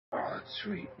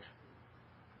sweet.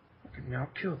 I can now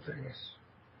kill things.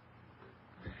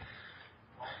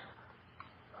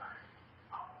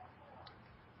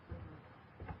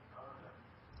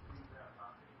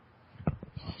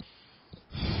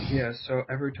 Yeah, so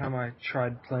every time I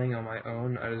tried playing on my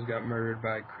own, I just got murdered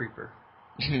by a creeper.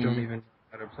 Don't even know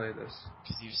how to play this.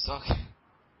 Because you suck. It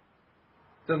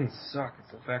doesn't suck,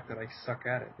 it's the fact that I suck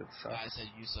at it that sucks. I said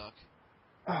you suck.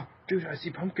 Oh, dude, I see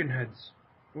pumpkin heads.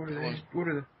 What are they? What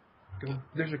are the...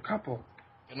 There's a couple.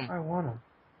 Get them. I want them.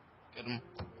 Get them.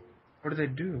 What do they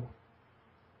do?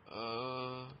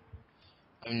 I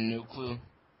have no clue.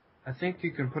 I think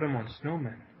you can put them on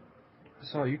snowmen. I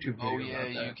saw a YouTube video Oh yeah,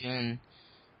 about that. you can.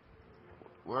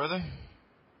 Where are they?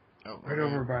 Oh, Right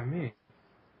over by me.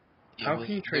 Yeah, How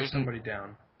can you trace somebody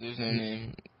down? There's no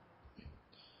name.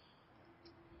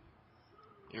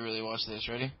 You really watch this?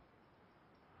 Ready?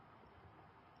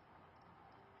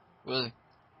 Willie.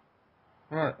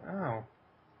 What? Ow.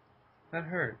 That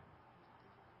hurt.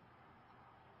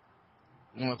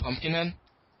 You want a pumpkin head?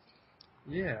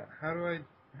 Yeah. How do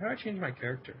I change my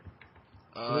character?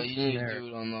 You need to do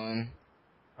it online.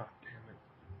 Oh, damn it.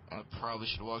 I probably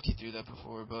should have walked you through that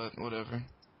before, but whatever.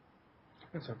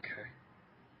 It's okay.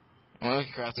 I want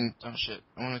to make a crafting... Oh, shit.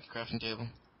 I want to make a crafting table.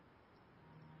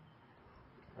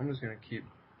 I'm just gonna keep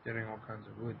getting all kinds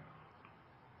of wood.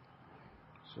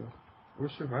 So, we're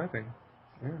surviving.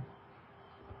 Yeah.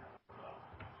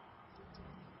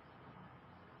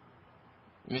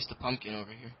 You missed a pumpkin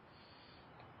over here.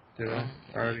 Did I?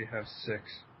 I already have 6.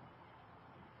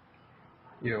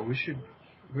 Yo, we should...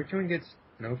 Where can we get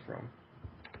snow from?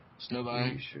 Snow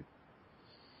biome?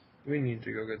 We need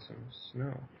to go get some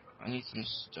snow. I need some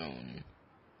stone.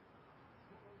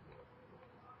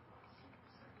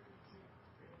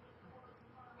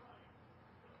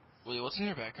 Willie, what's in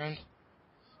your background?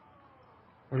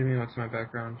 What do you mean, what's my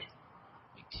background?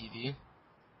 Like TV?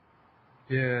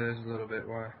 Yeah, there's a little bit.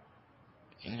 Why?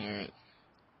 I can hear it.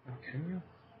 Oh, can you?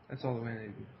 That's all the way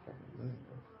they fucking live.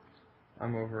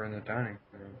 I'm over in the dining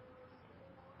room.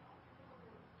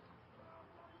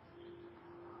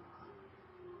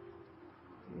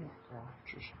 Oh, I'll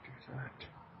just do that.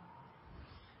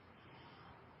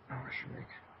 Oh, I should make...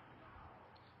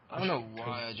 I don't know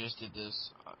why I just did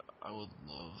this. I would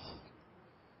love...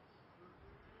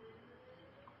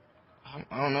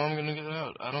 I don't know I'm gonna get it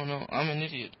out. I don't know. I'm an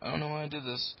idiot. I don't know why I did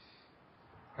this.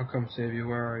 I'll come save you.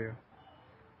 Where are you?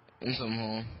 In some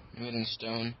hole. I'm getting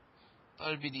stone. Thought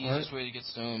it'd be the What? easiest way to get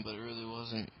stone, but it really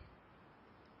wasn't.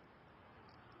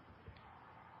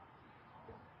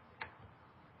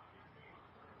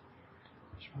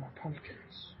 There's more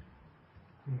pumpkins.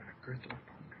 I'm gonna grit those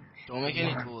pumpkins. Don't make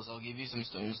any tools. I'll give you some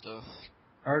stone stuff.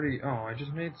 I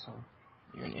just made some.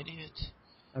 You're an idiot.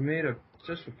 I made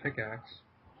just a pickaxe.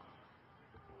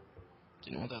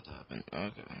 Didn't want that to happen.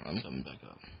 Okay, I'm coming back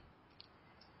up.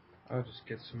 I'll just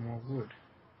get some more wood.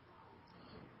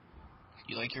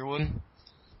 You like your wood?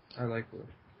 I like wood.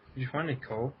 Did you find any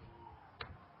coal?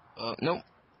 Nope.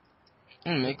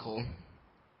 I'm gonna make coal.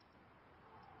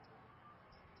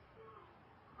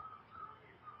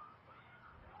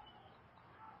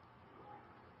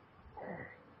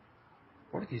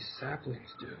 What do these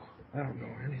saplings do? I don't know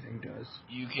what anything does.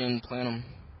 You can plant them.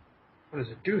 What does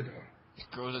it do, though?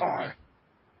 It grows a tree.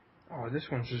 Oh, this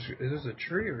one's just... Is this a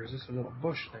tree or is this a little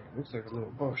bush thing? It looks like a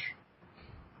little bush.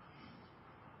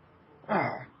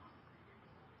 Ah.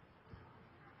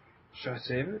 Should I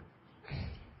save it?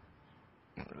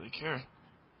 I don't really care.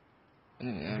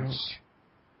 Anything else?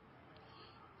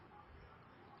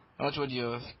 How much wood do you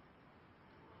have?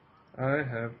 I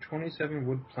have 27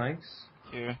 wood planks.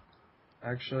 Here.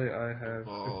 Actually, I have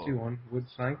 51 wood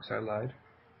planks. I lied.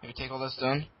 Here, take all that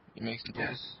stone. You make some tools.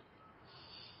 Yes.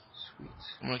 Sweet.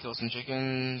 I'm gonna kill some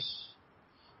chickens.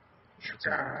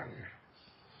 Chicken.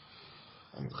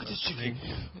 Look at this chicken.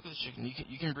 Look at this chicken.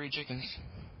 You can breed chickens.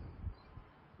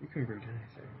 You can breed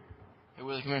anything. Hey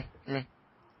Willie, come here. Come here.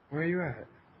 Where are you at?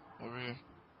 Over here.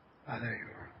 Ah, there you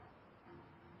are.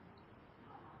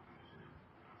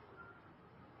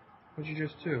 What'd you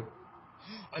just do?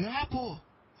 An apple!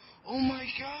 Oh my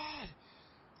god!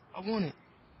 I want it.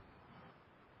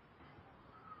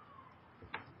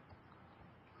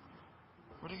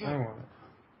 Where'd it go? I want it.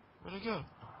 Where'd it go?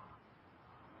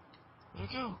 Where'd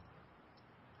it go?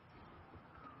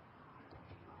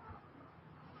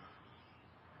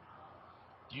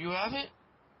 Do you have it?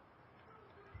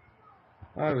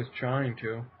 I was trying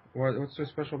to. What's so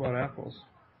special about apples?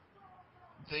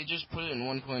 They just put it in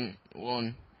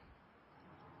 1.1.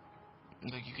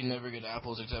 Like, you can never get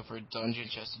apples except for a dungeon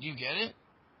chest. Did you get it?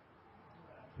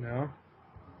 No? What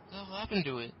the hell happened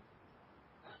to it?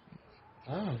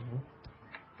 I don't know.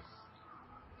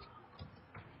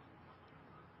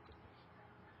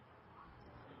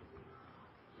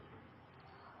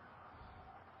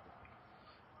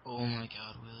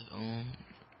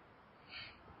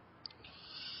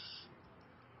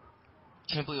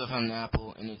 Can't believe I found an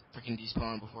apple and it freaking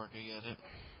despawned before I could get it.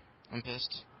 I'm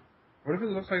pissed. What if it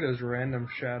looks like there's random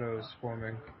shadows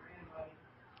forming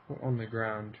on the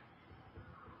ground?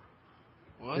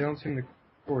 What? They don't seem to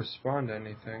correspond to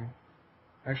anything.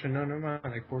 Actually, no, never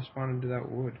mind. They correspond to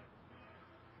that wood.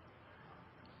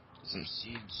 Some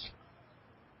seeds.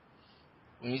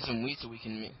 We need some wheat so we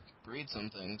can breed some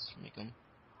things. Make them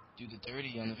do the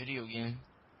dirty on the video game.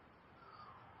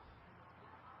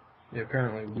 Yeah,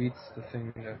 apparently wheat's the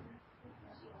thing that...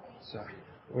 So,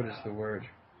 what is the word?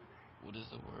 What is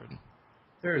the word?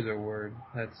 There is a word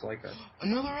that's like a...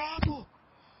 Another apple!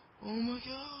 Oh my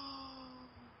god!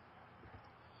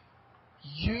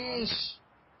 Yes!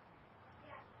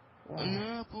 Wow, An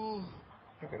apple!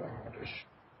 look at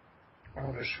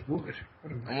all this wood.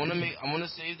 What am I doing? I wanna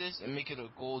save this and make it a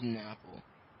golden apple.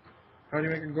 How do you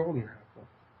make a golden apple?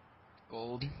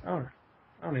 Gold. I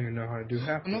don't even know how to do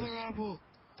half this. Another apple!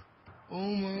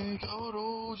 Oh my god,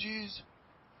 oh jeez.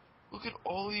 Look at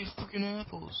all these freaking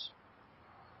apples.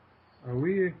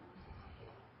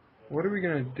 What are we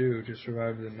gonna do to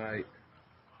survive the night?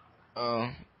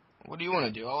 What do you want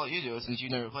to do? I'll let you do it since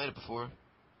you've never played it before.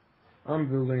 I'm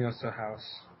building us a house.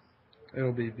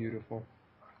 It'll be beautiful.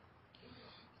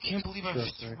 Can't believe I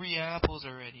Trust me. have 3 apples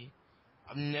already.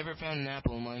 I've never found an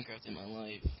apple in Minecraft in my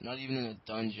life. Not even in a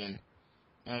dungeon.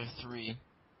 I have 3.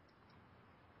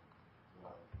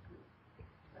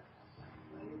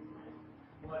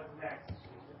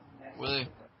 Really?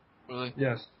 Really?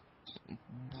 Yes.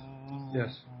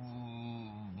 Yes.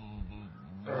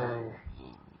 Oh,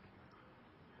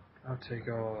 I'll take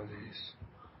all of these.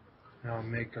 And I'll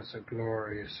make us a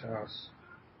glorious house.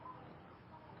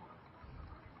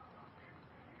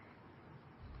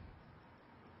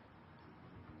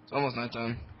 It's almost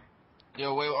nighttime.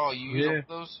 Yo, wait, oh, you use Yeah.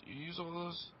 all those? You use all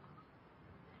those?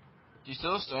 Do you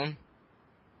still have stone?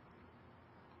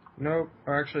 Nope.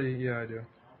 Actually, yeah, I do.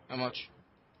 How much?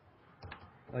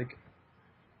 Like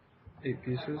 8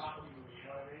 pieces.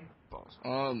 Balls.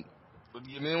 Would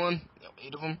you give me one?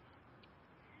 8 of them?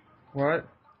 What?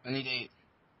 I need 8.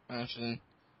 Actually,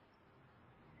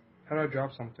 How do I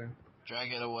drop something?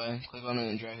 drag it away. Click on it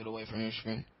and drag it away from your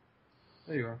screen.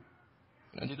 There you are.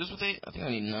 Can I do this with 8? I think I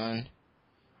need 9.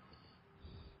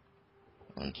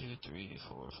 1, 2, 3,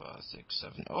 4, 5, 6,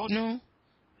 7. Oh no!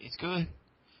 It's good.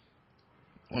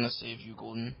 I want to save you,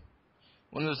 golden.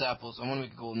 One of those apples. I want to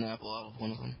make a golden apple out of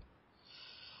one of them.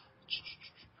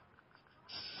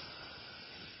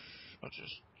 I'll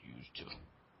just use 2.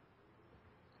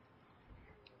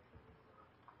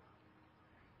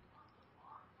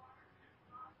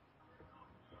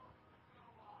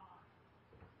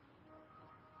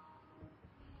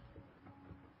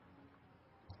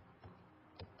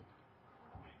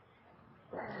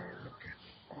 Oh, look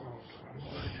at all the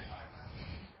wood.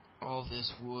 All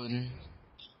this wood.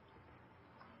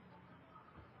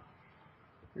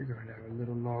 We're going to have a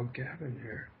little log cabin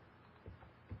here.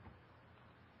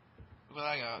 Look what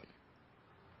I got.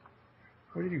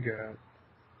 What do you got?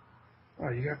 Oh,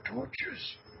 you got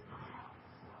torches.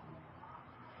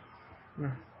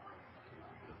 No.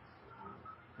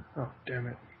 Oh, damn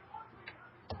it.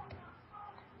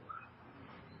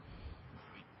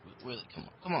 Really, come on.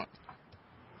 Come on.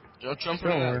 Don't jump for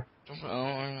Don't that. worry. Jump for... Oh,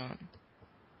 why not?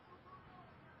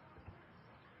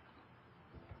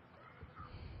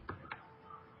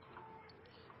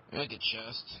 Make a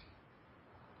chest.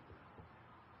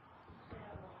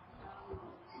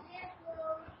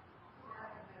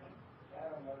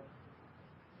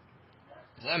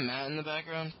 Is that Matt in the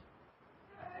background?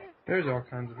 There's all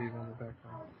kinds of people in the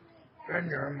background. Ben,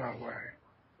 you're in my way.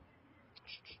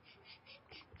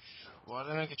 Why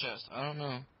did I make a chest? I don't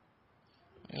know.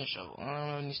 I need a shovel. I don't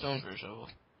have any stone for a shovel.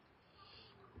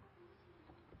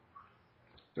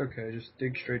 Okay, just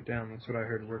dig straight down. That's what I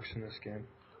heard works in this game.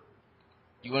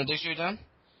 You want to dig straight down?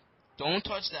 Don't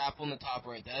touch the apple in the top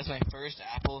right. That is my first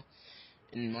apple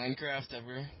in Minecraft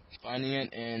ever. Finding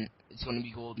it, and it's going to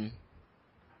be golden.